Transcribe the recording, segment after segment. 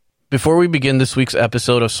Before we begin this week's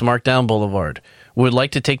episode of SmackDown Boulevard, we would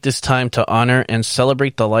like to take this time to honor and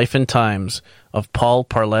celebrate the life and times of Paul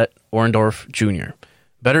Parlett Orndorff Jr.,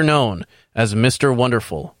 better known as Mr.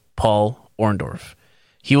 Wonderful Paul Orndorff.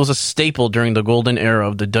 He was a staple during the golden era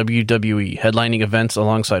of the WWE, headlining events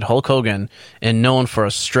alongside Hulk Hogan and known for a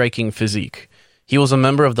striking physique. He was a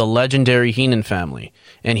member of the legendary Heenan family,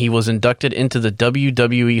 and he was inducted into the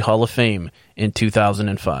WWE Hall of Fame in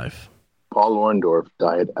 2005. Paul Orndorff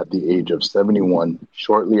died at the age of 71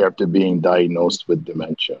 shortly after being diagnosed with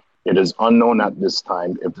dementia. It is unknown at this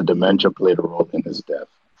time if the dementia played a role in his death.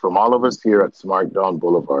 From all of us here at SmackDown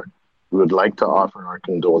Boulevard, we would like to offer our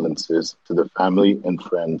condolences to the family and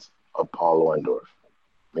friends of Paul Orndorff.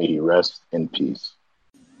 May he rest in peace.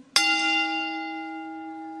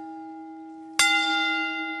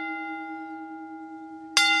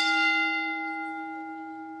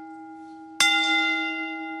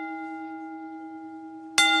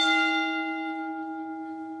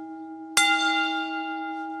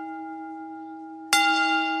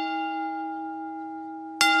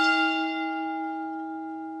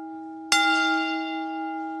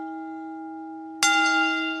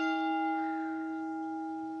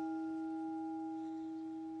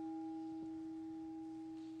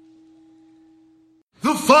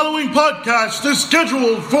 The following podcast is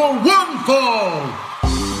scheduled for one fall.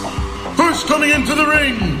 First coming into the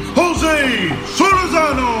ring, Jose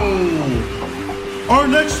Solorzano. Our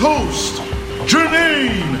next host,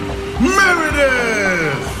 Jermaine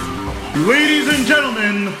Meredith. Ladies and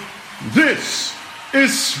gentlemen, this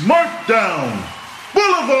is SmackDown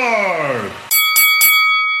Boulevard.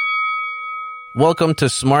 Welcome to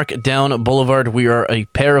SmackDown Boulevard. We are a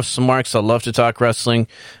pair of smarks that love to talk wrestling,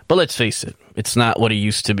 but let's face it, it's not what it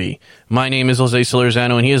used to be. My name is Jose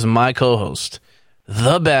Solorzano, and he is my co-host,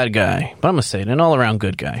 the bad guy, but I'm going to say it, an all-around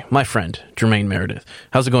good guy, my friend, Jermaine Meredith.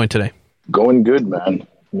 How's it going today? Going good, man.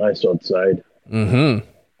 Nice outside. Mm-hmm.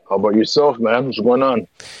 How about yourself, man? What's going on?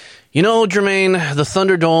 You know, Jermaine, the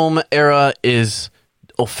Thunderdome era is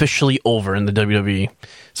officially over in the WWE,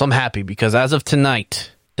 so I'm happy because as of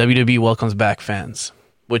tonight, WWE welcomes back fans,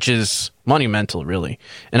 which is monumental, really.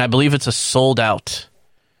 And I believe it's a sold-out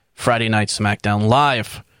Friday Night SmackDown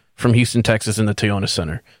live from Houston, Texas in the Toyota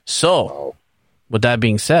Center. So, with that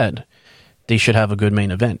being said, they should have a good main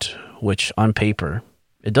event, which on paper,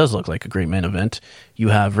 it does look like a great main event. You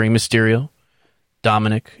have Rey Mysterio,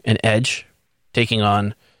 Dominic, and Edge taking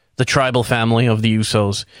on the tribal family of the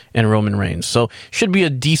Usos and Roman Reigns. So should be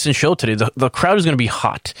a decent show today. The crowd is going to be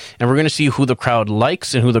hot, and we're going to see who the crowd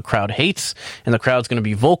likes and who the crowd hates, and the crowd's going to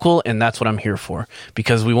be vocal, and that's what I'm here for,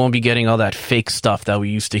 because we won't be getting all that fake stuff that we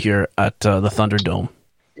used to hear at the Thunderdome.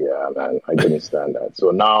 Yeah, man, I couldn't stand that.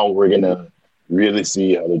 So now we're going to really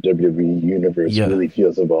see how the WWE Universe really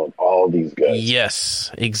feels about all these guys.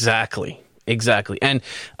 Yes, exactly. Exactly. And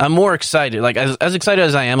I'm more excited, like as excited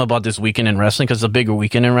as I am about this weekend in wrestling, because it's a bigger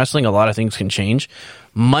weekend in wrestling, a lot of things can change.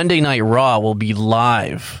 Monday Night Raw will be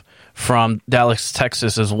live from Dallas,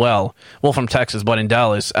 Texas as well. Well, from Texas, but in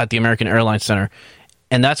Dallas at the American Airlines Center.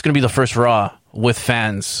 And that's going to be the first Raw with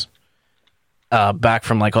fans back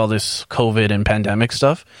from like all this COVID and pandemic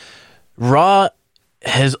stuff. Raw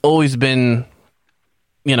has always been,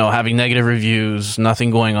 you know, having negative reviews,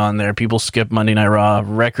 nothing going on there. People skip Monday Night Raw,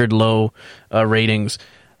 record low ratings.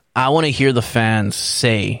 I want to hear the fans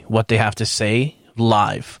say what they have to say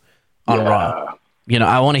live on Raw. You know,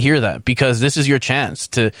 I want to hear that because this is your chance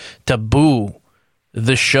to boo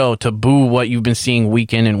the show, to boo what you've been seeing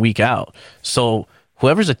week in and week out. So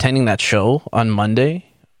whoever's attending that show on Monday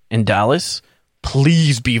in Dallas,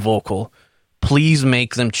 please be vocal. Please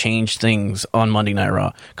make them change things on Monday Night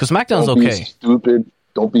Raw because SmackDown's okay.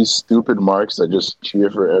 Don't be stupid marks that just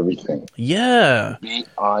cheer for everything. Yeah. Be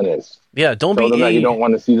honest. Yeah, don't Tell be... them that you don't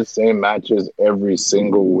want to see the same matches every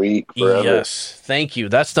single week forever. Yes, thank you.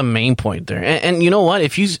 That's the main point there. And you know what?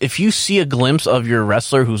 If you see a glimpse of your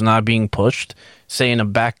wrestler who's not being pushed, say in a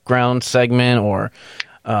background segment or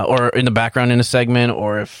in the background in a segment,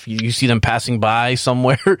 or if you see them passing by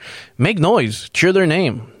somewhere, make noise. Cheer their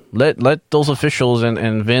name. Let those officials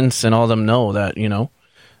and Vince and all them know that, you know,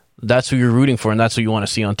 that's who you're rooting for, and that's who you want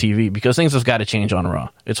to see on TV, because things have got to change on Raw.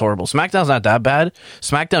 It's horrible. SmackDown's not that bad.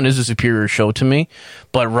 SmackDown is a superior show to me,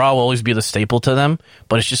 but Raw will always be the staple to them,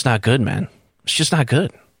 but it's just not good, man. It's just not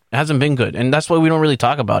good. It hasn't been good, and that's why we don't really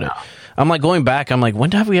talk about it. I'm like, going back, I'm like,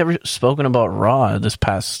 when have we ever spoken about Raw this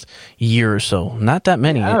past year or so? Not that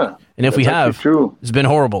many. Yeah, and if we have, true. It's been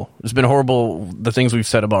horrible. It's been horrible, the things we've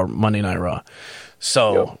said about Monday Night Raw.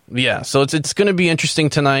 So, yeah, so it's going to be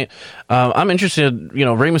interesting tonight. I'm interested, you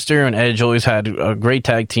know, Rey Mysterio and Edge always had a great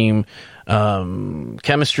tag team.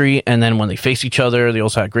 chemistry, and then when they face each other, they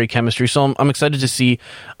also had great chemistry. So I'm excited to see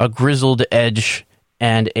a grizzled Edge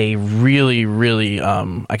and a really, really,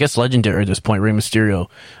 I guess legendary at this point, Rey Mysterio,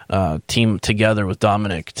 team together with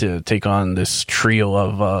Dominic to take on this trio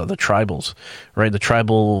of the Tribals, right? The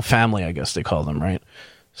Tribal family, I guess they call them, right?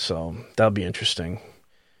 So that'll be interesting,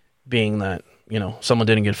 being that, you know, someone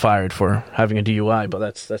didn't get fired for having a DUI, but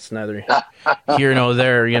that's neither here nor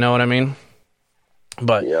there, you know what I mean?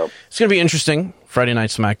 But It's going to be interesting, Friday Night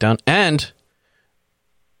SmackDown. And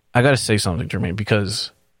I got to say something, Jermaine,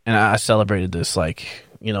 because... and I celebrated this like,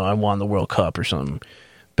 you know, I won the World Cup or something.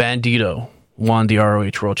 Bandito won the ROH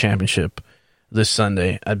World Championship this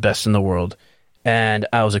Sunday at Best in the World. And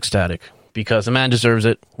I was ecstatic because the man deserves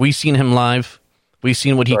it. We've seen him live. We've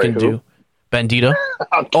seen what he can do. Bandito?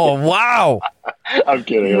 Oh, wow. I'm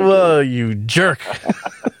kidding. Whoa, you jerk.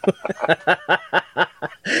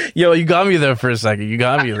 Yo, you got me there for a second. You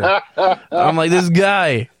got me there. I'm like, this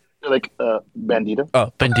guy... You're like, Bandito?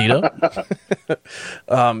 Oh, Bandito?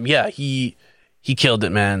 Yeah, he killed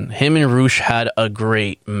it, man. Him and Roosh had a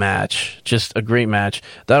great match. Just a great match.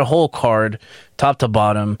 That whole card, top to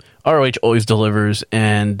bottom, ROH always delivers,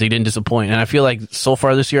 and they didn't disappoint. And I feel like so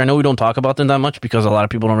far this year, I know we don't talk about them that much because a lot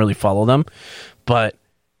of people don't really follow them, but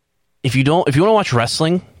if you want to watch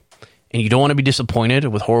wrestling and you don't want to be disappointed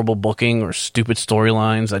with horrible booking or stupid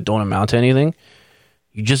storylines that don't amount to anything,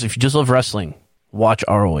 if you just love wrestling, watch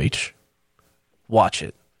ROH. Watch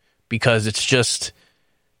it. Because it's just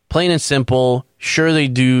plain and simple. Sure, they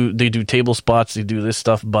do table spots, they do this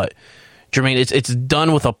stuff, but Jermaine, it's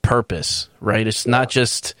done with a purpose, right? It's not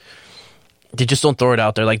just, they just don't throw it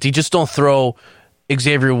out there. Like, they just don't throw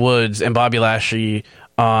Xavier Woods and Bobby Lashley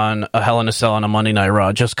on a Hell in a Cell on a Monday Night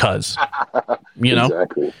Raw just cuz. You know?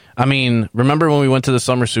 Exactly. I mean, remember when we went to the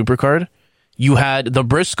Summer Supercard? You had the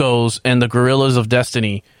Briscoes and the Gorillas of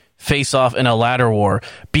Destiny face off in a ladder war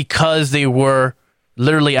because they were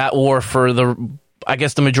literally at war for the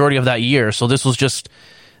majority of that year. So this was just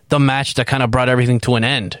the match that kind of brought everything to an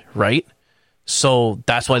end, right? So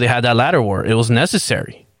that's why they had that ladder war. It was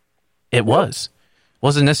necessary. It was.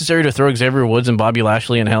 Was it necessary to throw Xavier Woods and Bobby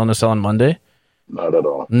Lashley in Hell in a Cell on Monday? Not at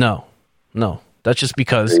all. No. That's just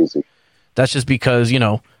because Crazy. That's just because, you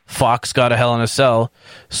know, Fox got a Hell in a Cell,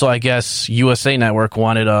 so I guess USA Network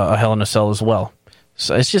wanted a Hell in a Cell as well.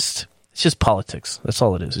 So it's just politics. That's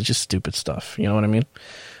all it is. It's just stupid stuff. You know what I mean? Yeah.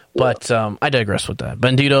 But I digress with that.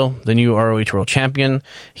 Bandito, the new ROH World Champion.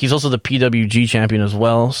 He's also the PWG Champion as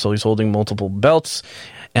well, so he's holding multiple belts.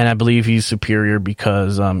 And I believe he's superior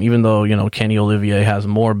because even though, you know, Kenny Olivier has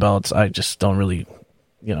more belts, I just don't really,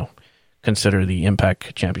 you know, consider the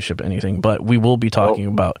Impact Championship anything. But we will be talking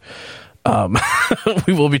about Impact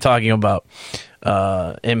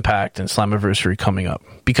and Slammiversary coming up.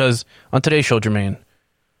 Because on today's show, Jermaine,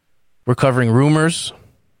 we're covering rumors,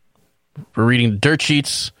 we're reading the dirt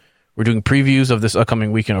sheets, we're doing previews of this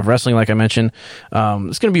upcoming weekend of wrestling, like I mentioned.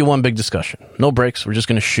 It's going to be one big discussion. No breaks. We're just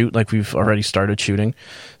going to shoot like we've already started shooting.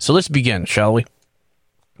 So let's begin, shall we?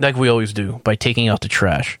 Like we always do, by taking out the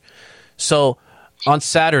trash. So on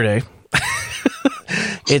Saturday,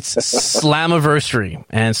 it's Slammiversary.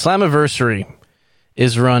 And Slammiversary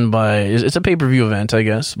is run by, it's a pay-per-view event, I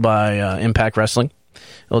guess, by Impact Wrestling.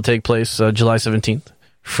 It'll take place July 17th.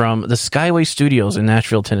 From the Skyway Studios in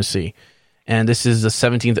Nashville, Tennessee. And this is the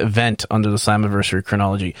 17th event under the Slammiversary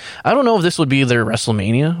chronology. I don't know if this would be their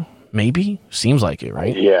WrestleMania. Maybe? Seems like it,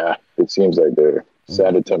 right? Yeah, it seems like their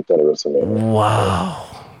sad attempt at a WrestleMania.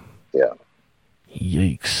 Wow. Yeah.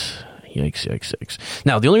 Yikes.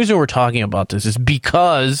 Now, the only reason we're talking about this is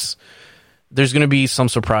because there's going to be some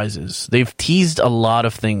surprises. They've teased a lot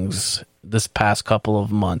of things this past couple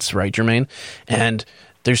of months, right, Jermaine? And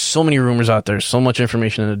there's so many rumors out there, so much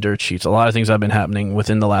information in the dirt sheets, a lot of things have been happening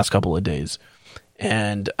within the last couple of days.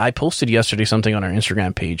 And I posted yesterday something on our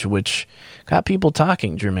Instagram page, which got people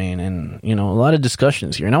talking, Jermaine, and, you know, a lot of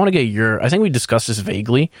discussions here. And I want to get I think we discussed this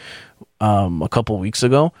vaguely a couple of weeks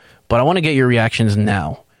ago, but I want to get your reactions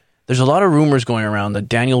now. There's a lot of rumors going around that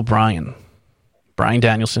Bryan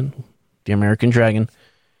Danielson, the American Dragon,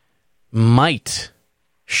 might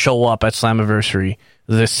show up at Slammiversary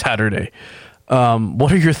this Saturday.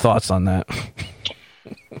 What are your thoughts on that?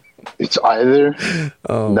 It's either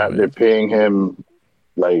that they're paying him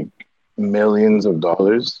like millions of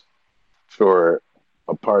dollars for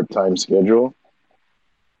a part-time schedule,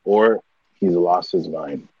 or he's lost his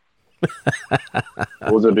mind.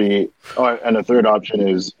 Those are and the third option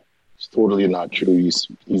is it's totally not true. He's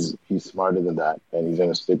smarter than that, and he's going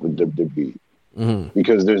to stick with WWE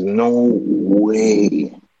because there's no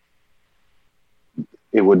way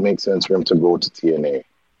it would make sense for him to go to TNA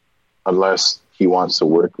unless he wants to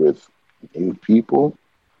work with new people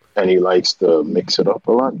and he likes to mix it up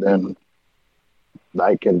a lot, then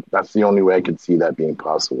that's the only way I could see that being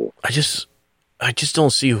possible. I just don't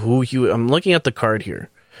see who I'm looking at the card here.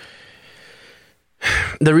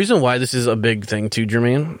 The reason why this is a big thing too,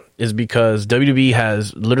 Jermaine, is because WWE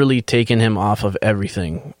has literally taken him off of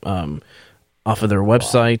everything. Off of their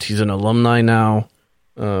website. He's an alumni now.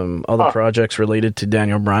 Other projects related to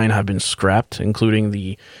Daniel Bryan have been scrapped, including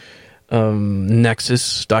the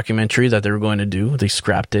Nexus documentary that they were going to do. They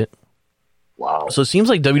scrapped it. Wow. So it seems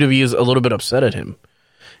like WWE is a little bit upset at him.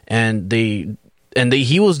 And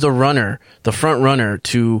he was the front runner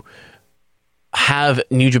to have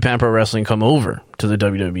New Japan Pro Wrestling come over to the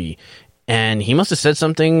WWE. And he must have said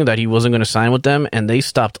something that he wasn't going to sign with them, and they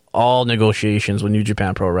stopped all negotiations with New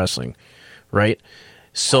Japan Pro Wrestling, right?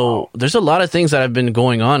 So there's a lot of things that have been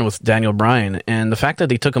going on with Daniel Bryan, and the fact that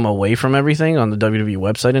they took him away from everything on the WWE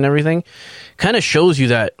website and everything kind of shows you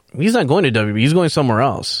that he's not going to WWE, he's going somewhere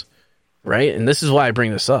else, right? And this is why I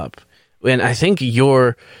bring this up. And I think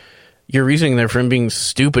your reasoning there for him being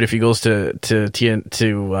stupid if he goes to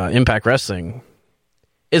Impact Wrestling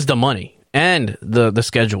is the money and the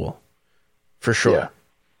schedule, for sure. Yeah.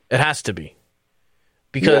 It has to be.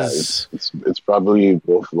 Because it's probably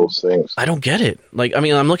both of those things. I don't get it. Like, I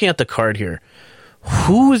mean, I'm looking at the card here.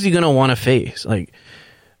 Who is he going to want to face? Like,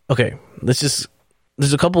 okay, there's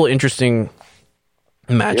a couple of interesting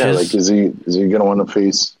matches. Yeah, like is he going to want to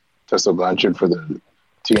face Tessa Blanchard for the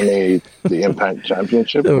TNA the Impact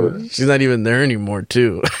Championship? She's not even there anymore,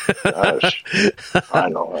 too. Gosh, I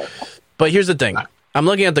know. But here's the thing. I'm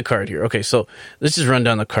looking at the card here. Okay, so let's just run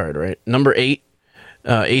down the card, right? Number 8.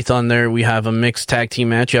 Eighth on there, we have a mixed tag team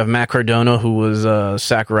match. You have Matt Cardona, who was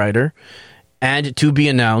Zack Ryder, and to be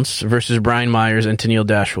announced versus Brian Myers and Tennille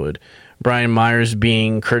Dashwood. Brian Myers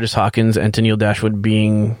being Curtis Hawkins and Tennille Dashwood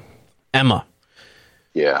being Emma.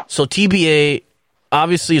 Yeah. So TBA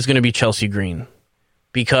obviously is going to be Chelsea Green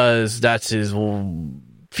because that's his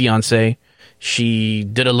fiance. She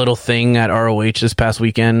did a little thing at ROH this past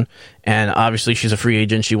weekend, and obviously she's a free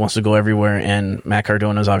agent. She wants to go everywhere, and Matt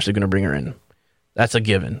Cardona is obviously going to bring her in. That's a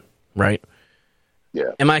given, right?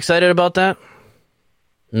 Yeah. Am I excited about that?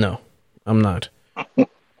 No, I'm not.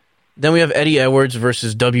 Then we have Eddie Edwards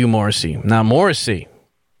versus W. Morrissey. Now, Morrissey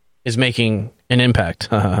is making an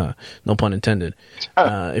impact. No pun intended.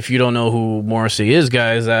 If you don't know who Morrissey is,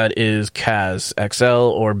 guys, that is Kaz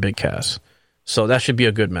XL or Big Kaz. So that should be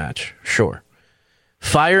a good match. Sure.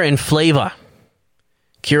 Fire and Flava.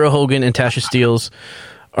 Kiera Hogan and Tasha Steelz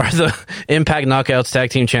are the Impact Knockouts Tag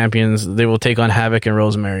Team Champions. They will take on Havoc and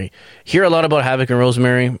Rosemary. Hear a lot about Havoc and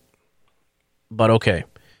Rosemary, but okay.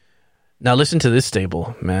 Now listen to this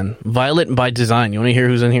stable, man. Violent by Design. You want to hear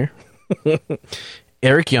who's in here?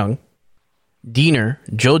 Eric Young, Diener,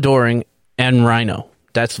 Joe Doring, and Rhino.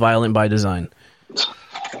 That's Violent by Design.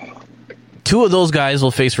 Two of those guys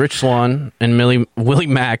will face Rich Swann and Willie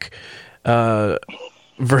Mack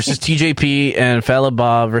versus TJP and Fallah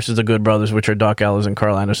Bahh versus the Good Brothers, which are Doc Gallows and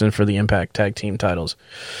Carl Anderson for the Impact Tag Team titles.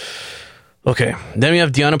 Okay, then we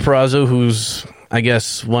have Deonna Purrazzo, who's, I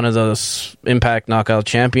guess, one of the Impact Knockout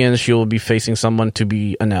champions. She will be facing someone to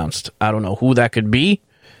be announced. I don't know who that could be.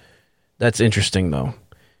 That's interesting, though.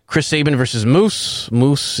 Chris Sabin versus Moose.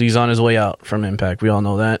 Moose, he's on his way out from Impact. We all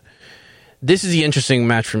know that. This is the interesting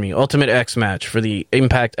match for me. Ultimate X match for the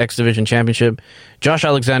Impact X Division Championship. Josh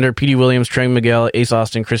Alexander, Petey Williams, Trey Miguel, Ace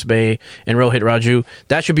Austin, Chris Bay, and Rohit Raju.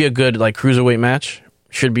 That should be a good cruiserweight match.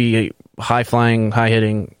 Should be a high-flying,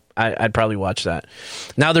 high-hitting. I'd probably watch that.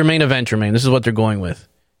 Now their main event, Jermaine. This is what they're going with.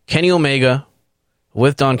 Kenny Omega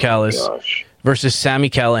with Don Callis versus Sami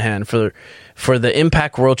Callihan for the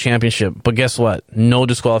Impact World Championship. But guess what? No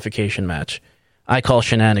disqualification match. I call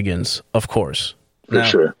shenanigans, of course. For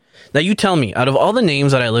sure. Now, you tell me, out of all the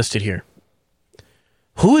names that I listed here,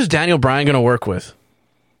 who is Daniel Bryan going to work with?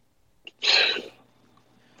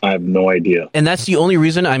 I have no idea. And that's the only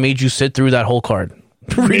reason I made you sit through that whole card.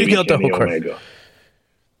 Reading out the whole card. Omega.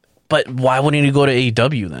 But why wouldn't you go to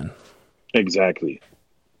AEW then? Exactly.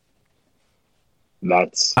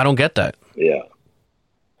 I don't get that. Yeah.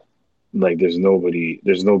 Like, there's no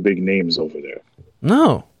big names over there.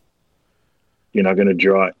 No. You're not going to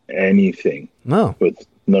draw anything. No. With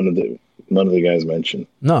none of the guys mentioned.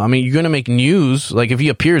 No, I mean, you're going to make news. Like, if he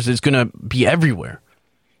appears, it's going to be everywhere,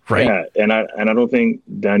 right? Yeah, and I don't think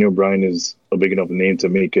Daniel Bryan is a big enough name to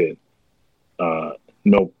make it,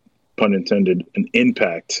 no pun intended, an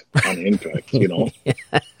impact on Impact, you know?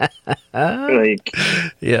 Like,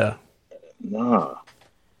 yeah. Nah.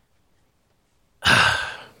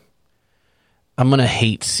 I'm going to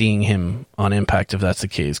hate seeing him on Impact if that's the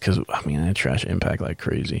case, because, I mean, I trash Impact like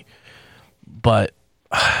crazy. But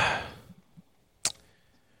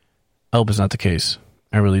I hope it's not the case.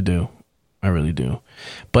 I really do.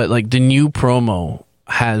 But like the new promo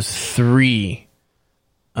has three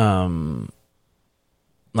hints,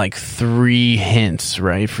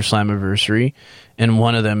 right, for Slammiversary, and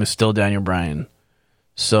one of them is still Daniel Bryan.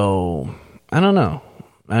 So I don't know.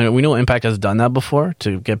 We know Impact has done that before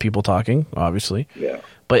to get people talking, obviously. Yeah.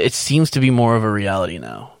 But it seems to be more of a reality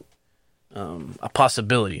now. A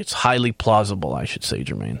possibility. It's highly plausible, I should say,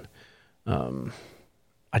 Jermaine.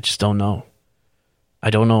 I just don't know. I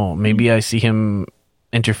don't know. Maybe I see him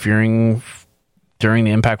interfering during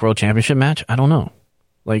the Impact World Championship match. I don't know.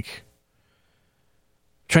 Like,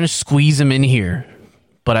 trying to squeeze him in here,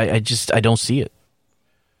 but I don't see it.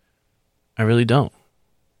 I really don't.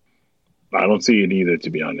 I don't see it either, to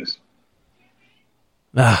be honest.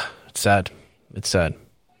 It's sad. It's sad.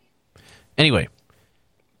 Anyway.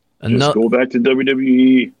 Just go back to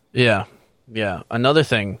WWE. Yeah. Another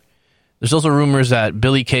thing. There's also rumors that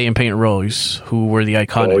Billie Kay and Peyton Royce, who were the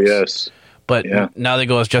Iconics. Oh, yes. But now they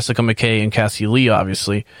go as Jessica McKay and Cassie Lee,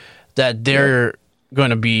 obviously, that they're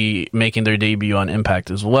going to be making their debut on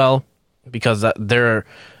Impact as well, because they're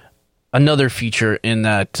another feature in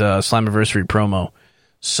that Slammiversary promo.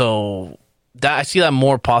 So that I see that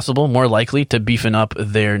more possible, more likely to beefing up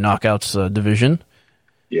their Knockouts division.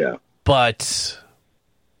 Yeah. But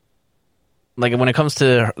like when it comes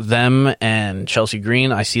to them and Chelsea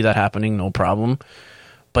Green, I see that happening, no problem.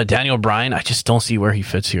 But Daniel Bryan, I just don't see where he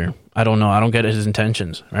fits here. I don't know. I don't get his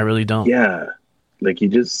intentions. I really don't. Yeah. Like he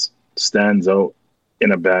just stands out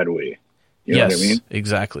in a bad way. You know what I mean?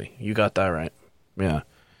 Exactly. You got that right. Yeah.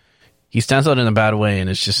 He stands out in a bad way, and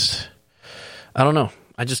it's just, I don't know.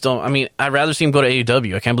 I just don't. I mean, I'd rather see him go to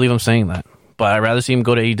AEW. I can't believe I'm saying that. But I'd rather see him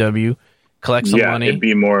go to AEW, collect some money. It'd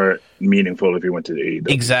be more meaningful if he went to the AEW.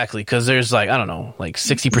 Exactly, because there's like, I don't know, like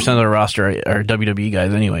 60% of the roster are WWE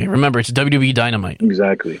guys anyway. Remember, it's WWE Dynamite.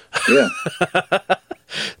 Exactly. Yeah.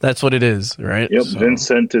 That's what it is, right? Yep. So. Vince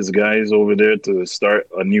sent his guys over there to start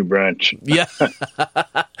a new branch. Yeah.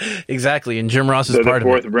 Exactly. And Jim Ross is part of it. The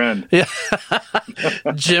fourth brand. Yeah.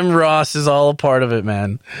 Jim Ross is all a part of it,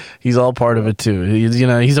 man. He's all part of it too.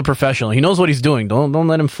 He's a professional. He knows what he's doing. Don't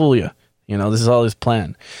let him fool you. This is all his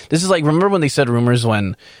plan. This is like, remember when they said rumors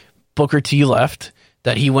when Booker T left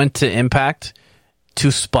that he went to Impact to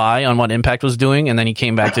spy on what Impact was doing, and then he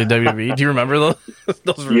came back to WWE. Do you remember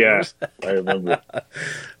those rumors? Yeah, I remember.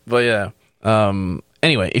 But yeah.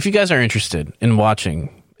 Anyway, if you guys are interested in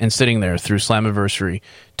watching and sitting there through Slammiversary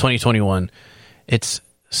 2021, it's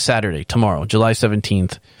Saturday, tomorrow, July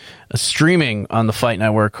 17th, streaming on the Fight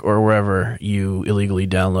Network or wherever you illegally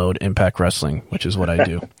download Impact Wrestling, which is what I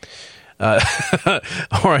do.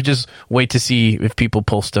 Or I just wait to see if people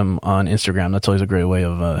post them on Instagram. That's always a great way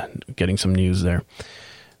of getting some news there.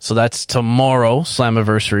 So that's tomorrow,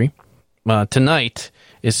 Slammiversary. Tonight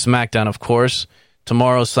is SmackDown, of course.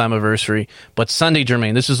 Tomorrow's Slammiversary. But Sunday,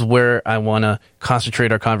 Jermaine, this is where I want to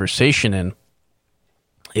concentrate our conversation in.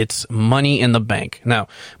 It's Money in the Bank. Now,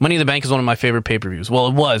 Money in the Bank is one of my favorite pay-per-views. Well,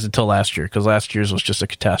 it was until last year, because last year's was just a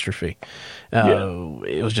catastrophe.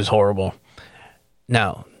 It was just horrible.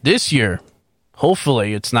 Now, this year,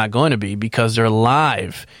 hopefully it's not going to be, because they're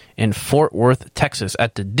live in Fort Worth, Texas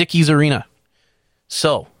at the Dickies Arena.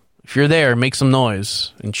 So, if you're there, make some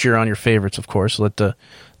noise and cheer on your favorites, of course. Let the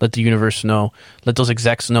universe know. Let those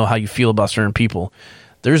execs know how you feel about certain people.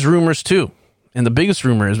 There's rumors, too. And the biggest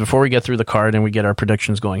rumor is, before we get through the card and we get our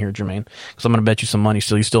predictions going here, Jermaine, because I'm going to bet you some money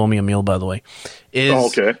still. You still owe me a meal, by the way.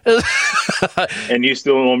 Okay. And you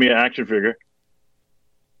still owe me an action figure.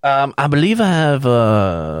 I believe I have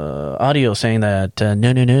audio saying that,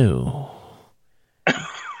 no.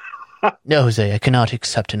 No, Jose, I cannot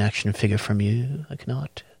accept an action figure from you. I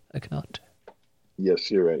cannot. Yes,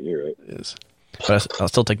 you're right. Yes. But I'll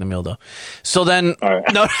still take the meal, though. So then, all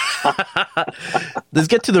right. No, let's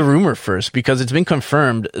get to the rumor first, because it's been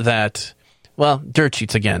confirmed that, well, dirt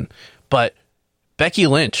sheets again, but Becky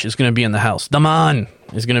Lynch is going to be in the house. The Man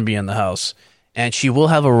is going to be in the house, and she will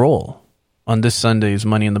have a role on this Sunday's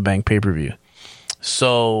Money in the Bank pay-per-view.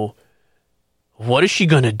 So, what is she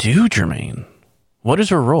going to do, Jermaine? What is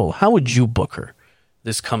her role? How would you book her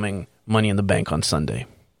this coming Money in the Bank on Sunday?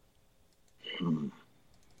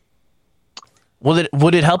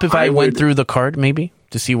 Would it help if I went through the card, maybe,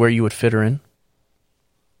 to see where you would fit her in?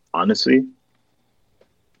 Honestly,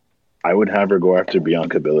 I would have her go after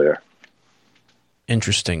Bianca Belair.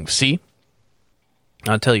 Interesting. See?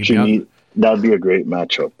 I'll tell you, that would be a great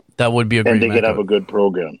matchup. That would be a great matchup. And they could have a good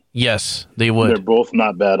program. Yes, they would. They're both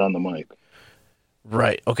not bad on the mic.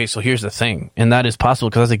 Right. Okay, so here's the thing. And that is possible,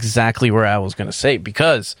 because that's exactly where I was going to say.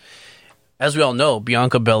 Because, as we all know,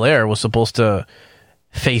 Bianca Belair was supposed to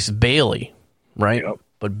face Bayley, right? Yep.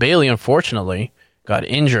 But Bayley, unfortunately, got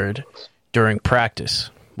injured during practice,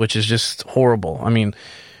 which is just horrible. I mean,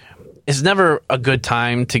 it's never a good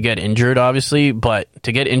time to get injured, obviously, but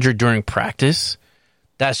to get injured during practice,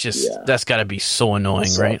 that's got to be so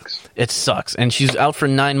annoying, right? It sucks. And she's out for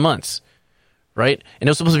 9 months, right? And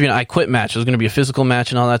it was supposed to be an I Quit match. It was going to be a physical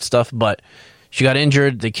match and all that stuff, but she got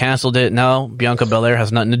injured. They canceled it. Now Bianca Belair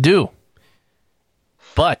has nothing to do.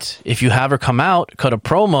 But if you have her come out, cut a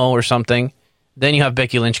promo or something, then you have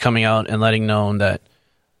Becky Lynch coming out and letting known that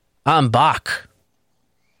I'm back.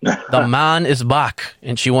 The man is back,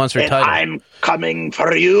 and she wants her title. I'm coming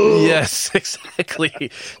for you. Yes, exactly.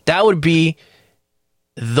 That would be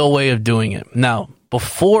the way of doing it. Now,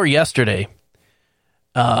 before today,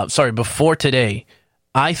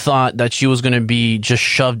 I thought that she was going to be just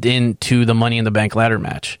shoved into the Money in the Bank ladder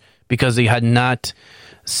match because they had not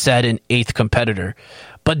said an 8th competitor.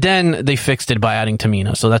 But then they fixed it by adding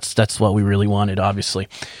Tamina, so that's what we really wanted, obviously.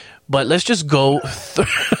 But let's just go through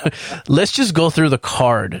the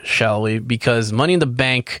card, shall we? Because Money in the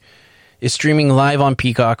Bank is streaming live on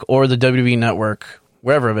Peacock or the WWE Network,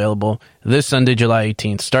 wherever available, this Sunday, July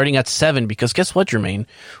 18th, starting at 7. Because guess what, Jermaine?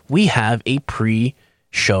 We have a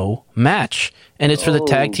pre-show match, and it's for the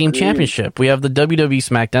Tag Team Championship. We have the WWE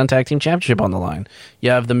SmackDown Tag Team Championship on the line.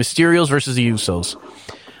 You have the Mysterios versus the Usos.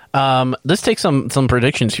 Let's take some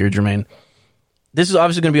predictions here, Jermaine. This is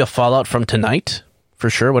obviously going to be a fallout from tonight, for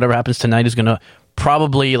sure. Whatever happens tonight is going to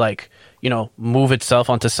probably, move itself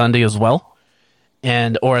onto Sunday as well.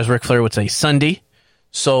 Or as Ric Flair would say, Sunday.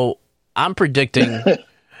 So I'm predicting,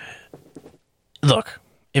 look,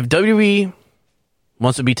 if WWE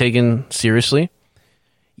wants to be taken seriously,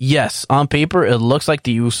 yes, on paper, it looks like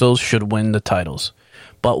the Usos should win the titles.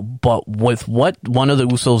 But with what one of the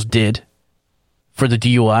Usos did for the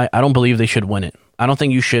DUI, I don't believe they should win it. I don't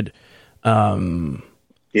think you should give them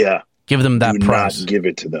that prize. Not give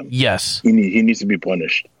it to them. Yes. He needs to be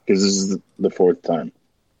punished because this is the 4th time.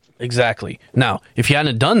 Exactly. Now, if you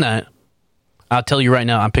hadn't done that, I'll tell you right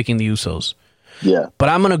now, I'm picking the Usos. Yeah. But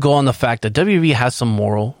I'm going to go on the fact that WWE has some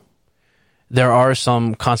moral. There are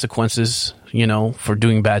some consequences, for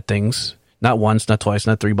doing bad things. Not once, not twice,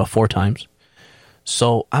 not 3, but 4 times.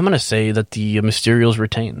 So I'm going to say that the Mysterios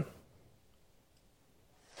retain.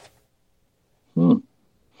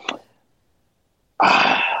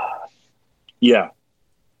 Yeah.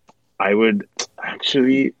 I would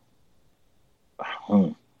actually...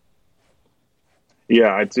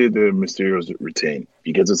 Yeah, I'd say the Mysterios retain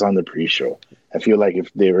because it's on the pre-show. I feel like if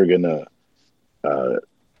they were going to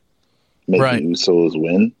make the Usos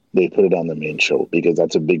win, they put it on the main show because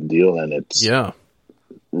that's a big deal and it's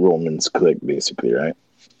Roman's clique, basically, right?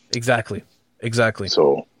 Exactly.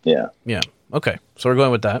 So, yeah. Yeah. Okay. So we're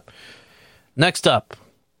going with that. Next up.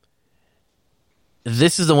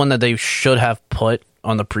 This is the one that they should have put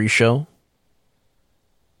on the pre-show.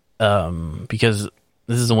 Because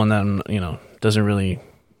this is the one that, doesn't really...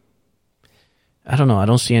 I don't know. I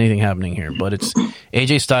don't see anything happening here. But it's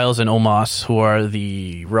AJ Styles and Omos, who are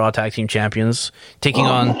the Raw Tag Team Champions, taking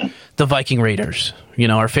on the Viking Raiders.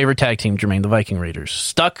 Our favorite tag team, Jermaine, the Viking Raiders.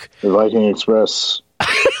 Stuck... The Viking Express.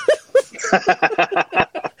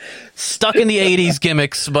 Stuck in the 80s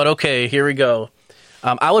gimmicks, but okay, here we go.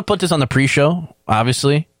 I would put this on the pre-show,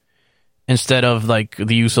 obviously, instead of the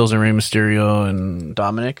Usos and Rey Mysterio and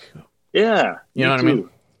Dominic. Yeah. You know what I mean?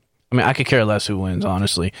 I mean, I could care less who wins,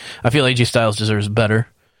 honestly. I feel AJ Styles deserves better,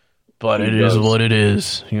 but it is what it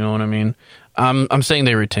is. You know what I mean? I'm saying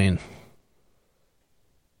they retain.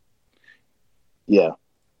 Yeah,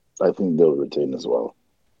 I think they'll retain as well.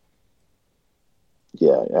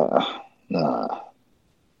 Yeah. Nah.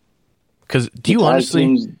 Because do you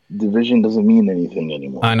honestly... division doesn't mean anything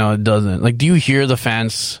anymore. I know, it doesn't. Do you hear the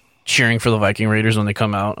fans cheering for the Viking Raiders when they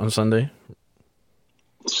come out on Sunday?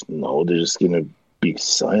 No, they're just going to be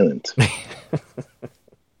silent.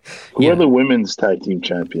 Who are the women's tag team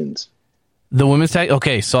champions? The women's tag...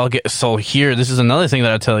 Okay, so here, this is another thing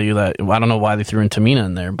that I'll tell you that... I don't know why they threw in Tamina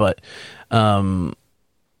in there, but... hold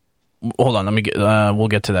on, we'll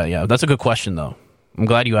get to that, yeah. That's a good question, though. I'm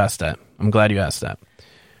glad you asked that.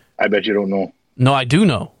 I bet you don't know. No, I do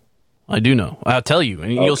know. I'll tell you,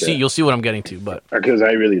 and you'll see what I'm getting to. But because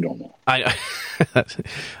I really don't know.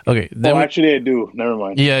 Okay. Actually, I do. Never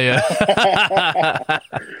mind. Yeah.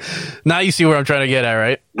 Now you see where I'm trying to get at,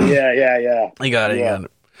 right? Yeah. You got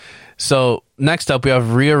it. So next up, we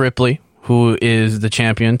have Rhea Ripley, who is the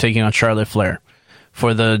champion, taking on Charlotte Flair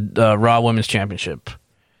for the Raw Women's Championship.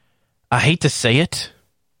 I hate to say it,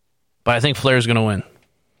 but I think Flair's going to win.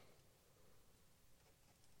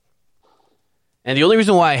 And the only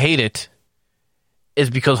reason why I hate it is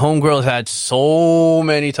because Homegirl has had so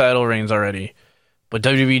many title reigns already. but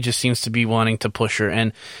WWE just seems to be wanting to push her.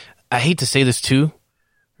 And I hate to say this too,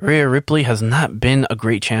 Rhea Ripley has not been a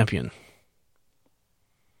great champion.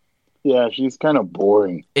 Yeah, she's kind of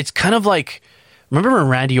boring. It's kind of like, remember when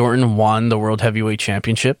Randy Orton won the World Heavyweight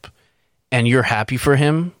Championship and you're happy for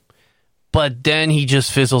him, but then he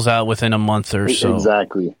just fizzles out within a month or so.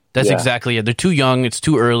 Exactly. That's exactly it. They're too young. It's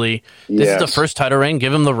too early. This is the first title reign.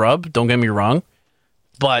 Give him the rub. Don't get me wrong.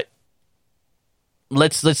 But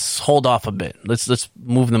let's hold off a bit. Let's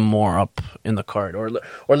move them more up in the card, or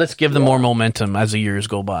let's give them more momentum as the years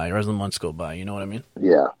go by or as the months go by. You know what I mean?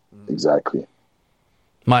 Yeah, exactly.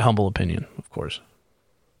 My humble opinion, of course.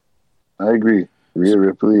 I agree. Rhea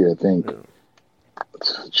Ripley, I think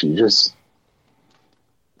she's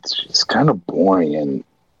kind of boring, and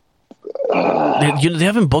they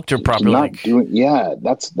haven't booked her properly.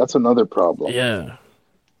 That's another problem. Yeah,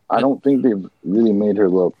 I don't think they've really made her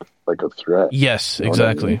look like a threat. Yes, You know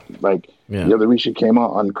exactly. what I mean? Like the other week, she came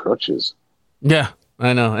out on crutches. Yeah,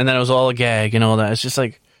 I know. And then it was all a gag and all that. It's just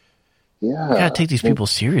like, you gotta take these people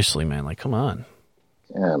seriously, man. Like, come on.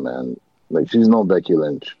 Yeah, man. Like, she's no Becky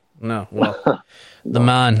Lynch. No, well, the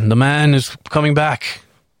man is coming back.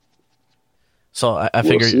 So I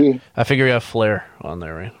figure you have Flair on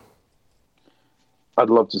there, right? I'd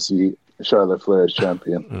love to see Charlotte Flair as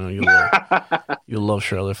champion. You love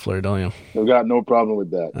Charlotte Flair, don't you? I've got no problem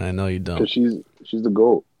with that. I know you don't. Because she's the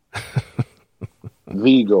GOAT.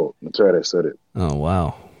 The GOAT. That's right, I said it. Oh,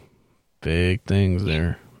 wow. Big things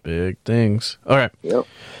there. Big things. All right. Yep.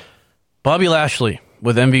 Bobby Lashley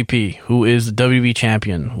with MVP, who is the WWE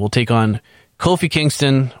champion, will take on Kofi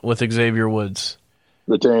Kingston with Xavier Woods.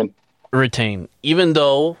 Retain. Even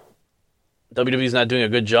though WWE's not doing a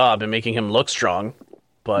good job in making him look strong.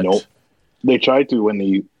 But nope. They tried to when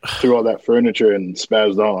he threw all that furniture and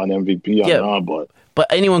spazzed out on MVP on Raw, but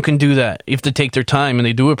anyone can do that if they take their time and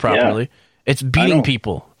they do it properly. Yeah. It's beating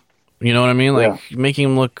people. You know what I mean? Like making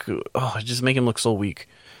him look just make him look so weak.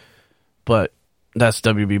 But that's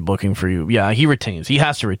WB booking for you. Yeah, he retains. He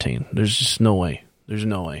has to retain. There's just no way. There's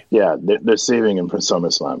no way. Yeah, they're saving him for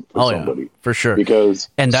SummerSlam for somebody. Yeah, for sure. Because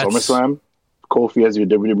SummerSlam, Kofi as your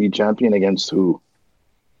WWE champion against who?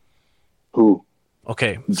 Who?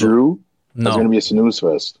 Okay. Drew? No. It's going to be a snooze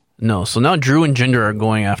fest. No. So now Drew and Jinder are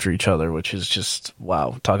going after each other, which is just,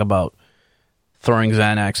 wow. Talk about throwing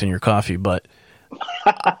Xanax in your coffee. But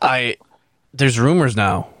there's rumors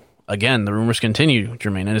now. Again, the rumors continue,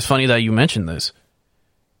 Jermaine. And it's funny that you mentioned this.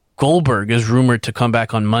 Goldberg is rumored to come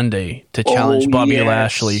back on Monday to challenge Bobby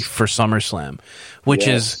Lashley for SummerSlam, which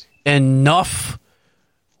is enough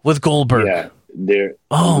with Goldberg. Yeah, we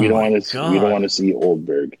don't want to see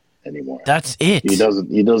Goldberg anymore. That's it. He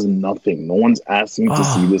does nothing. No one's asking to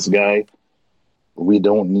see this guy. We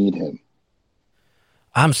don't need him.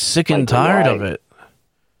 I'm sick and tired of it.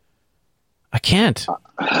 I can't.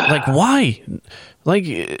 Like, why? Like,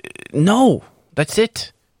 no. That's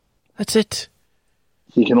it. That's it.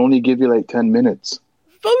 He can only give you like 10 minutes.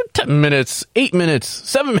 10 minutes, 8 minutes,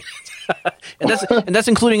 7 minutes. and that's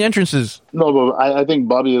including entrances. No, but I think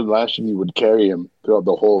Bobby Lashley would carry him throughout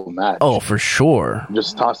the whole match. Oh, for sure.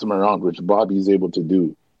 Just toss him around, which Bobby's able to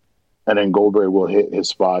do. And then Goldberg will hit his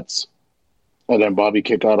spots. And then Bobby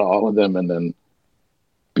kick out of all of them and then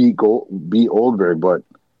beat Goldberg. But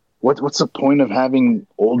what's the point of having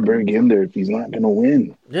Goldberg in there if he's not going to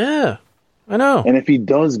win? Yeah, I know. And if he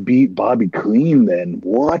does beat Bobby clean, then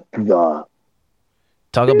what the?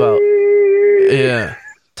 Talk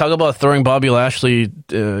about throwing Bobby Lashley,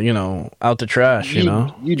 out the trash,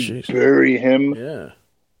 You bury him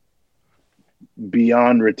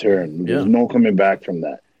beyond return. There's no coming back from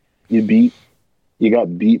that. You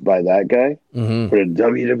got beat by that guy for the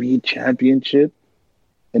WWE Championship,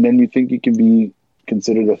 and then you think you can be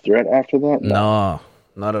considered a threat after that? No,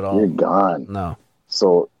 not at all. You're gone. No.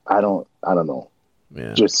 So I don't know.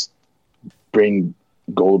 Yeah. Just bring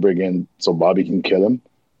Goldberg in so Bobby can kill him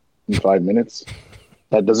in 5 minutes.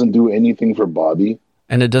 That doesn't do anything for Bobby.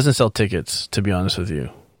 And it doesn't sell tickets, to be honest with you.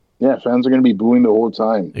 Yeah, fans are going to be booing the whole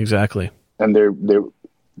time. Exactly. And they're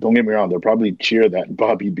don't get me wrong, they'll probably cheer that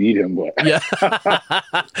Bobby beat him. But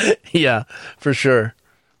yeah, for sure.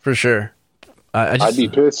 For sure. I'd be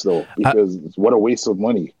pissed, though, because what a waste of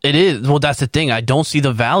money. It is. Well, that's the thing. I don't see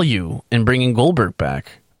the value in bringing Goldberg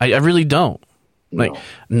back. I really don't. Like,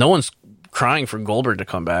 no one's crying for Goldberg to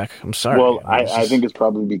come back. I'm sorry. Well, I think it's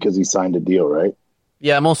probably because he signed a deal, right?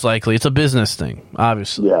 Yeah, most likely. It's a business thing,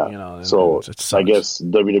 obviously. Yeah. So I guess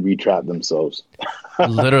WWE trapped themselves.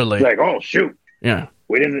 Literally. Like, oh, shoot. Yeah.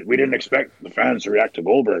 We didn't expect the fans to react to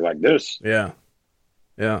Goldberg like this. Yeah.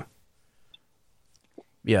 Yeah.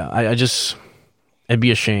 Yeah, I just... It'd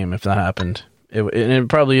be a shame if that happened. It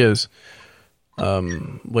probably is.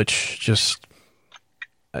 which just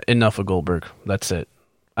enough of Goldberg. That's it.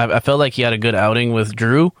 I felt like he had a good outing with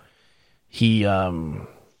Drew. He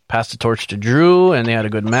passed the torch to Drew, and they had a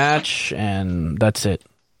good match, and that's it.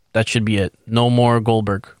 That should be it. No more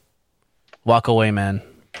Goldberg. Walk away, man.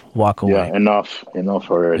 Walk away. Yeah, enough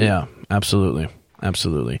already. Yeah, absolutely.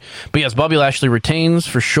 But yes, Bobby Lashley retains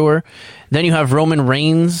for sure. Then you have Roman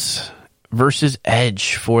Reigns versus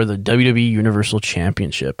Edge for the WWE Universal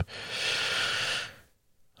Championship.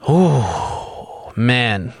 Oh,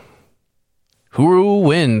 man. Who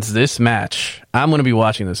wins this match? I'm going to be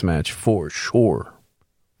watching this match for sure.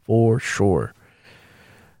 For sure.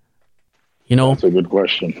 You know, that's a good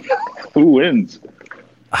question. Who wins?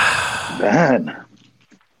 Man.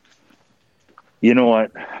 You know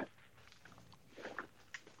what?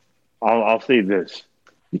 I'll say this,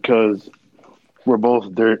 because we're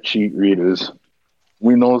both dirt sheet readers.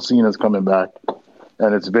 We know Cena's coming back,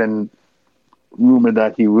 and it's been rumored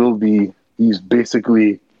that he's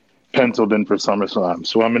basically penciled in for SummerSlam.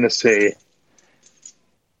 So I'm going to say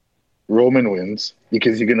Roman wins,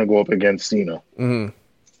 because he's going to go up against Cena. Mm-hmm.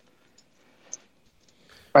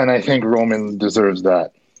 And I think Roman deserves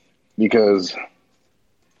that, because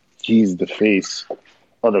he's the face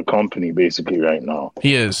of the company basically right now.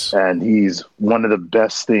 He is. And he's one of the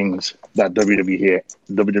best things that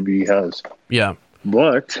WWE has. Yeah.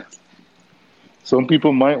 But some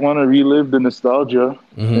people might want to relive the nostalgia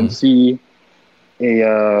and see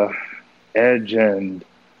a Edge and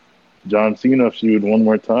John Cena feud one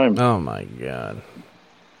more time. Oh, my God.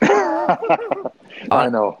 I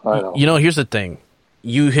know. You know, here's the thing.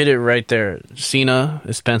 You hit it right there. Cena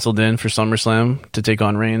is penciled in for SummerSlam to take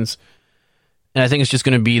on Reigns. And I think it's just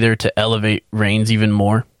going to be there to elevate Reigns even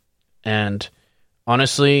more. And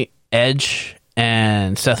honestly, Edge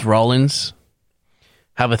and Seth Rollins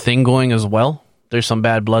have a thing going as well. There's some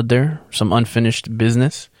bad blood there, some unfinished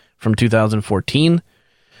business from 2014.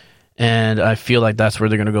 And I feel like that's where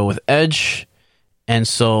they're going to go with Edge. And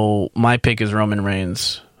so my pick is Roman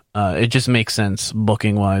Reigns. It just makes sense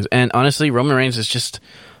booking wise. And honestly, Roman Reigns is just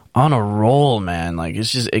on a roll, man. Like,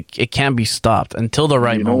 it's just, it can't be stopped until the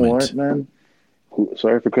right moment. You know what, man?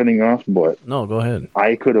 Sorry for cutting you off, but no, go ahead.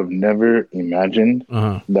 I could have never imagined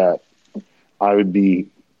that I would be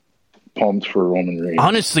pumped for Roman Reigns.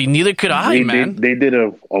 Honestly, neither could I, man. They did a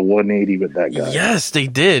 180 with that guy. Yes, they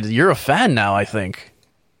did. You're a fan now, I think.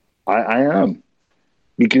 I am.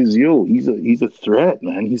 Because, he's a threat,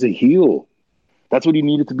 man. He's a heel. That's what he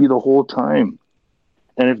needed to be the whole time.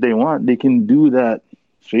 And if they want, they can do that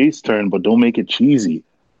face turn, but don't make it cheesy.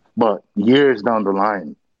 But years down the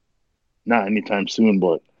line. Not anytime soon,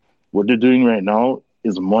 but what they're doing right now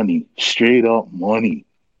is money. Straight up money.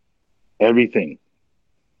 Everything.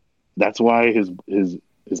 That's why his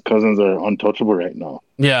cousins are untouchable right now.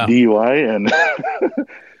 Yeah. DUI and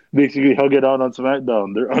basically hug it out on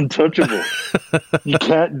SmackDown. They're untouchable. You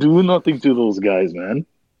can't do nothing to those guys, man.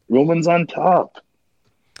 Roman's on top.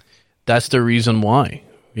 That's the reason why.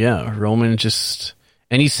 Yeah, Roman just...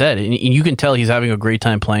 And he said, and you can tell he's having a great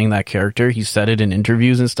time playing that character. He said it in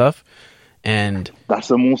interviews and stuff. And that's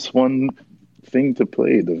the most fun thing to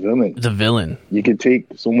play, the villain. The villain. You can take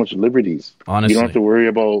so much liberties. Honestly. You don't have to worry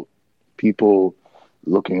about people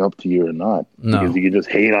looking up to you or not. No. Because you can just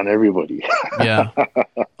hate on everybody. Yeah.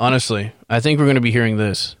 Honestly, I think we're going to be hearing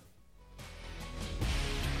this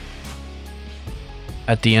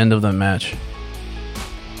at the end of the match.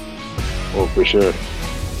 Oh, for sure.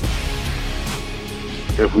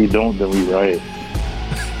 If we don't, then we riot.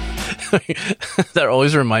 That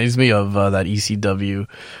always reminds me of that ECW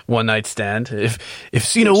One Night Stand. If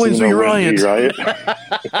Cena wins, we riot.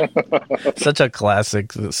 Such a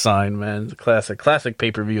classic sign, man. Classic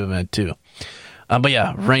pay-per-view event too. But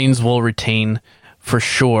yeah, Reigns will retain for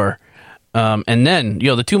sure. And then,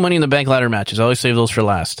 the 2 Money in the Bank ladder matches. I always save those for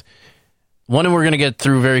last. One we're going to get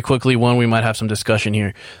through very quickly. One we might have some discussion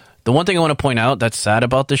here. The one thing I want to point out that's sad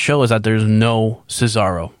about this show is that there's no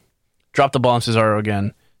Cesaro. Drop the ball on Cesaro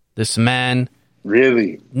again. This man...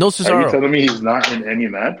 Really? No Cesaro. Are you telling me he's not in any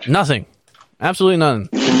match? Nothing. Absolutely none.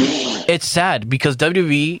 It's sad because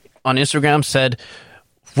WWE on Instagram said,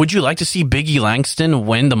 would you like to see Biggie Langston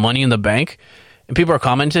win the Money in the Bank? And people are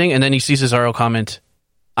commenting, and then you see Cesaro comment,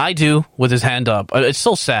 I do, with his hand up. It's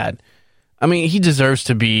so sad. I mean, he deserves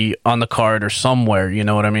to be on the card or somewhere, you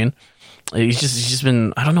know what I mean? He's just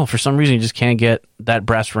been, I don't know, for some reason he just can't get that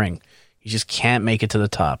brass ring. He just can't make it to the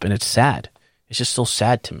top, and it's sad. It's just so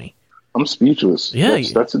sad to me. I'm speechless. Yeah,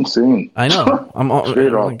 that's insane. I know. I'm all,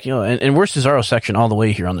 straight up. like, and we're Cesaro section all the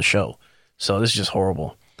way here on the show, so this is just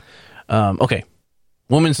horrible. Okay,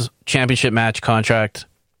 women's championship match contract.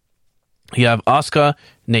 You have Asuka,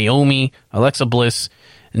 Naomi, Alexa Bliss,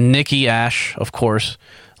 Nikki Ash, of course,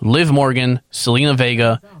 Liv Morgan, Selena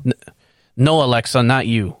Vega. No, Alexa, not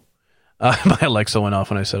you. My Alexa went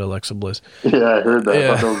off when I said Alexa Bliss. Yeah, I heard that.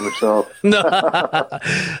 Yeah. I thought that was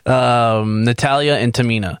Michelle. Natalia and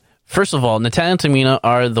Tamina. First of all, Natalia and Tamina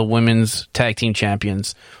are the women's tag team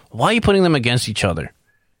champions. Why are you putting them against each other?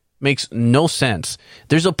 Makes no sense.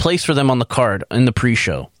 There's a place for them on the card in the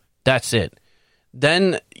pre-show. That's it.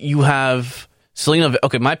 Then you have Selena.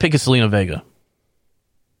 Okay, my pick is Selena Vega.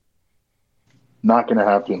 Not going to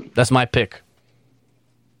happen. That's my pick.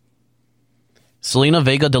 Selena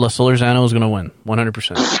Vega de la Solorzano is going to win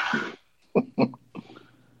 100%.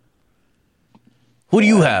 Who do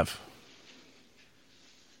you have?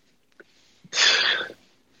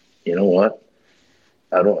 You know what?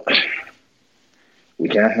 We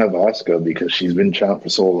can't have Asuka because she's been champ for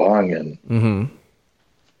so long, and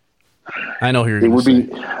I know who you're It going would to say.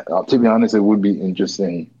 be, to be honest, it would be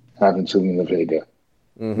interesting having Selena Vega.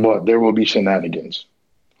 But there will be shenanigans.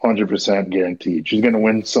 100% guaranteed. She's going to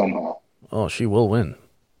win somehow. Oh, she will win.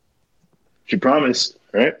 she promised,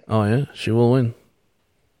 right? Oh, yeah, she will win.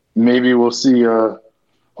 Maybe we'll see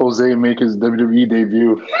Jose make his WWE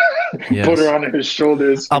debut. Yes. Put her on his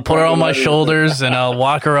shoulders. I'll put her on my shoulders and I'll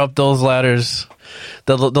walk her up those ladders,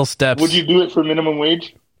 those steps. Would you do it for minimum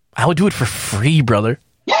wage? I would do it for free, brother.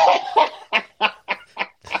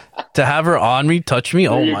 To have her on me, touch me,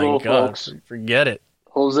 oh you my go, God. folks. Forget it.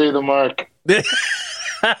 Jose the Mark.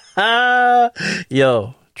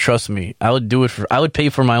 Yo, trust me. I would pay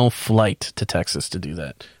for my own flight to Texas to do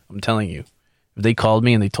that. I'm telling you. If they called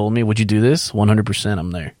me and they told me, would you do this? 100%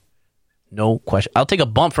 I'm there. No question. I'll take a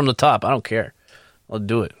bump from the top. I don't care. I'll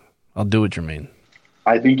do it. I'll do it, Jermaine.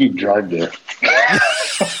 I think he'd drive there.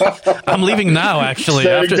 I'm leaving now, actually.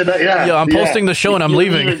 Starting tonight, yeah, I'm posting the show and I'm You're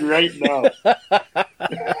leaving. right now.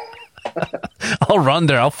 I'll run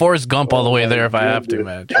there. I'll Forrest Gump all the way there if I have to,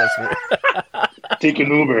 man. Trust me. Take an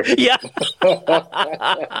Uber. Yeah.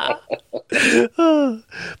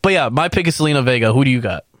 But yeah, my pick is Selena Vega. Who do you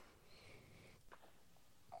got?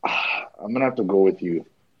 I'm going to have to go with you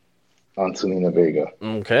on Selena Vega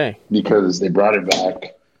Okay. because they brought it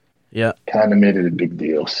back, Yeah. kind of made it a big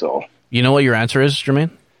deal. So, You know what your answer is, Jermaine?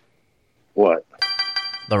 what?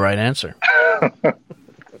 The right answer.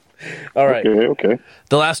 All right. Okay.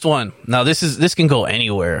 The last one. Now this can go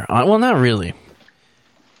anywhere. Well, not really.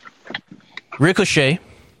 Ricochet,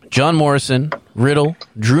 John Morrison, Riddle,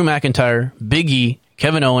 Drew McIntyre, Big E,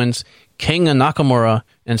 Kevin Owens, King Nakamura,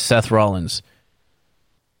 and Seth Rollins.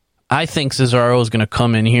 I think Cesaro is going to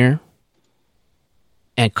come in here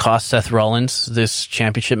and cost Seth Rollins this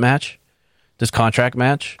championship match, this contract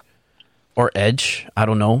match, or Edge. I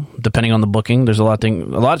don't know, depending on the booking. There's a lot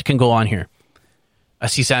can go on here. I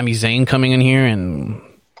see Sami Zayn coming in here and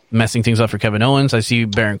messing things up for Kevin Owens. I see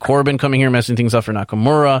Baron Corbin coming here messing things up for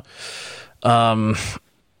Nakamura.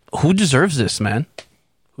 Who deserves this, man?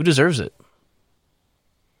 Who deserves it?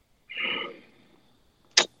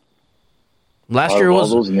 Last year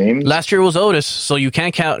was Otis, so you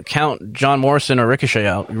can't count John Morrison or Ricochet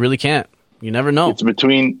out. You really can't. You never know. It's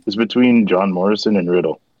between John Morrison and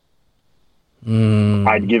Riddle.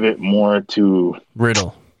 I'd give it more to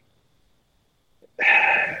Riddle.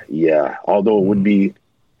 Yeah, although it would be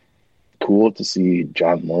cool to see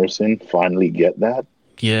John Morrison finally get that.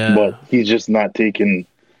 Yeah. But he's just not taken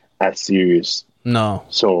as serious. No.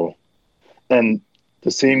 So, and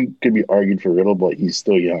the same could be argued for Riddle, but he's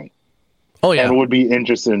still young. Oh, yeah. And it would be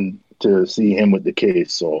interesting to see him with the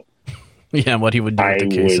case. So, yeah, what he would do with the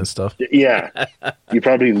case and stuff. Yeah. You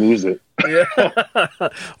probably lose it.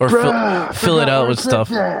 Or fill it out with stuff.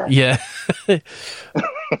 Yeah.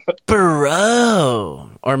 Bro.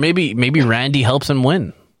 Or maybe Randy helps him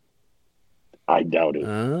win. I doubt it.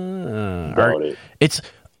 Doubt it. It's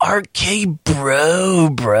RK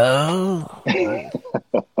bro.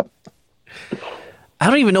 I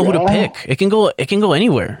don't even know who to pick. It can go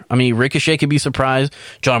anywhere. I mean, Ricochet could be surprised.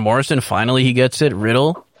 John Morrison, finally he gets it.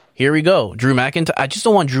 Riddle, here we go. Drew McIntyre. I just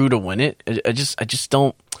don't want Drew to win it. I just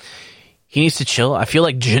don't. He needs to chill. I feel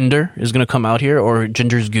like Jinder is going to come out here, or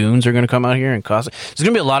Jinder's goons are going to come out here and cause. There's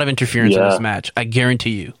going to be a lot of interference in this match. I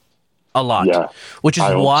guarantee you, a lot. Yeah, which is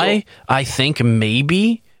why I think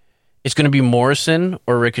maybe it's going to be Morrison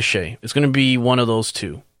or Ricochet. It's going to be one of those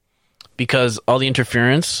two. Because all the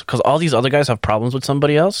interference, because all these other guys have problems with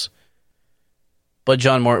somebody else. But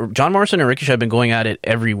John Morrison and Ricochet have been going at it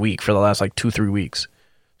every week for the last 2-3 weeks.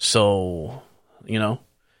 So, there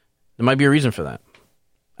might be a reason for that.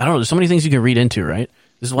 I don't know. There's so many things you can read into, right?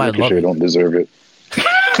 This is why Ricochet I love it. Don't deserve it.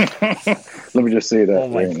 Let me just say that Oh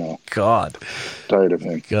my right now. God. Tired of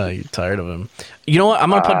him. God, you're tired of him. You know what? I'm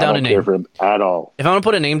going to put down a I don't care name. for him at all. If I'm going to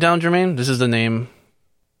put a name down, Jermaine, this is the name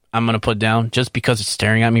I'm going to put down just because it's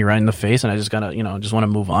staring at me right in the face and I just got to, just want to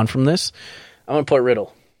move on from this. I'm going to put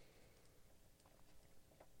Riddle.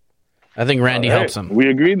 I think Randy helps him. We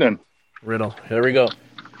agree then. Riddle. Here we go.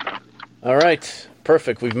 All right.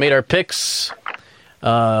 Perfect. We've made our picks.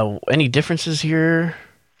 Any differences here?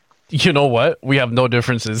 You know what? We have no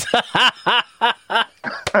differences.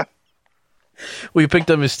 We picked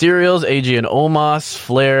the Mysterios, AJ and Omos,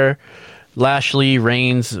 Flair, Lashley,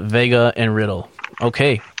 Reigns, Vega, and Riddle.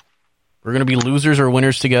 Okay. We're going to be losers or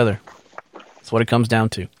winners together. That's what it comes down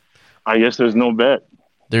to. I guess there's no bet.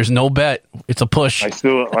 There's no bet. It's a push. I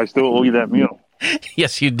still owe you that meal.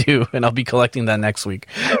 Yes, you do. And I'll be collecting that next week.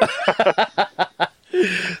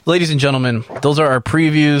 Ladies and gentlemen, those are our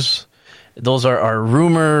previews. Those are our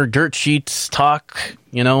rumor dirt sheets talk.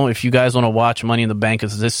 If you guys want to watch Money in the Bank,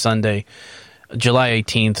 it's this Sunday, July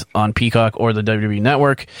 18th on Peacock or the WWE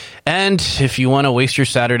Network. And if you want to waste your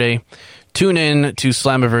Saturday, tune in to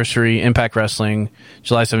Slammiversary Impact Wrestling,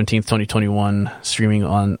 July 17th, 2021, streaming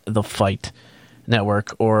on the Fight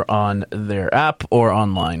Network or on their app or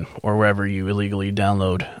online or wherever you illegally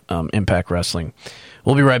download Impact Wrestling.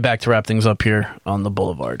 We'll be right back to wrap things up here on the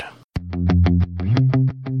Boulevard.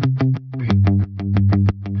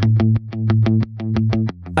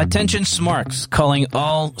 Attention Smarks, calling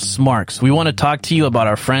all Smarks. We want to talk to you about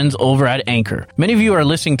our friends over at Anchor. Many of you are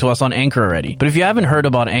listening to us on Anchor already, but if you haven't heard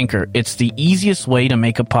about Anchor, it's the easiest way to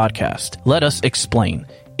make a podcast. Let us explain.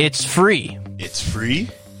 It's free. It's free?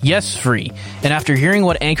 Yes, free. And after hearing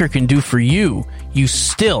what Anchor can do for you, you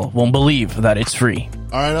still won't believe that it's free.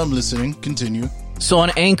 All right, I'm listening. Continue. So on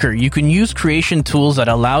Anchor, you can use creation tools that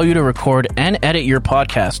allow you to record and edit your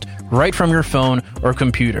podcast right from your phone or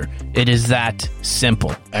computer. It is that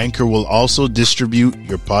simple. Anchor will also distribute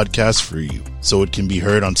your podcast for you, so it can be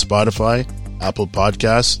heard on Spotify, Apple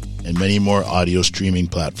Podcasts, and many more audio streaming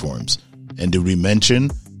platforms. And did we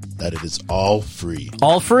mention that it is all free?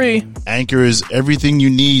 All free. Anchor is everything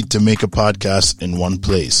you need to make a podcast in one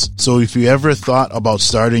place. So if you ever thought about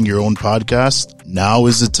starting your own podcast, now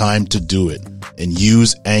is the time to do it. And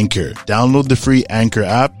use Anchor. Download the free Anchor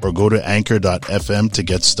app or go to anchor.fm to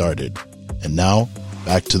get started. And now,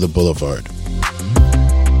 back to the Boulevard.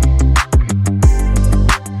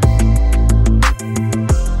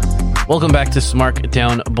 Welcome back to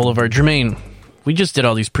Smarkdown Boulevard. Jermaine, we just did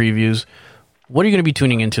all these previews. What are you going to be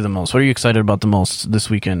tuning into the most? What are you excited about the most this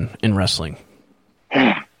weekend in wrestling?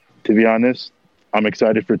 To be honest, I'm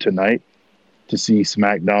excited for tonight to see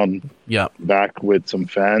SmackDown back with some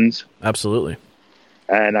fans. Absolutely.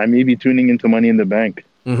 And I may be tuning into Money in the Bank.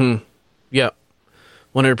 Mm-hmm. Yeah,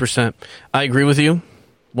 100%. I agree with you,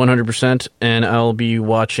 100%. And I'll be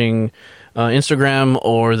watching Instagram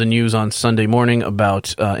or the news on Sunday morning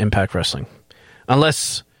about Impact Wrestling.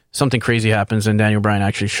 Unless something crazy happens and Daniel Bryan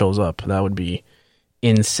actually shows up. That would be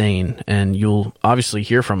insane. And you'll obviously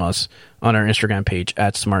hear from us on our Instagram page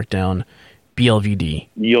at SmarkdownBLVD.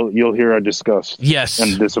 You'll hear our disgust. Yes.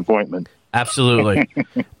 And disappointment. Absolutely.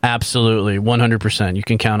 Absolutely. 100%. You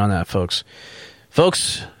can count on that, folks.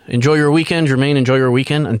 Folks, enjoy your weekend. Jermaine, enjoy your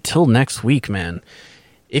weekend. Until next week, man.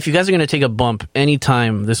 If you guys are going to take a bump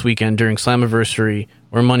anytime this weekend during Slammiversary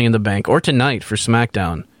or Money in the Bank or tonight for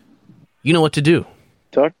SmackDown, you know what to do.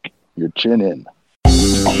 Tuck your chin in.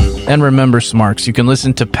 And remember, Smarks, you can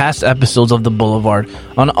listen to past episodes of The Boulevard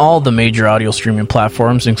on all the major audio streaming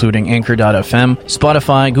platforms, including Anchor.fm,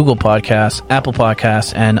 Spotify, Google Podcasts, Apple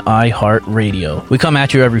Podcasts, and iHeartRadio. We come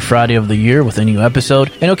at you every Friday of the year with a new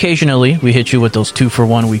episode, and occasionally we hit you with those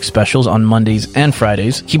 2-for-1 week specials on Mondays and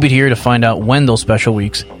Fridays. Keep it here to find out when those special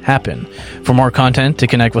weeks happen. For more content, to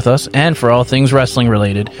connect with us, and for all things wrestling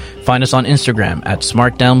related, find us on Instagram at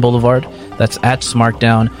Smarkdown Boulevard. That's at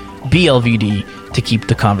Smarkdown BLVD to keep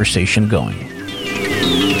the conversation going.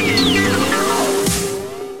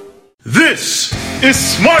 This is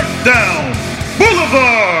SmarkDown!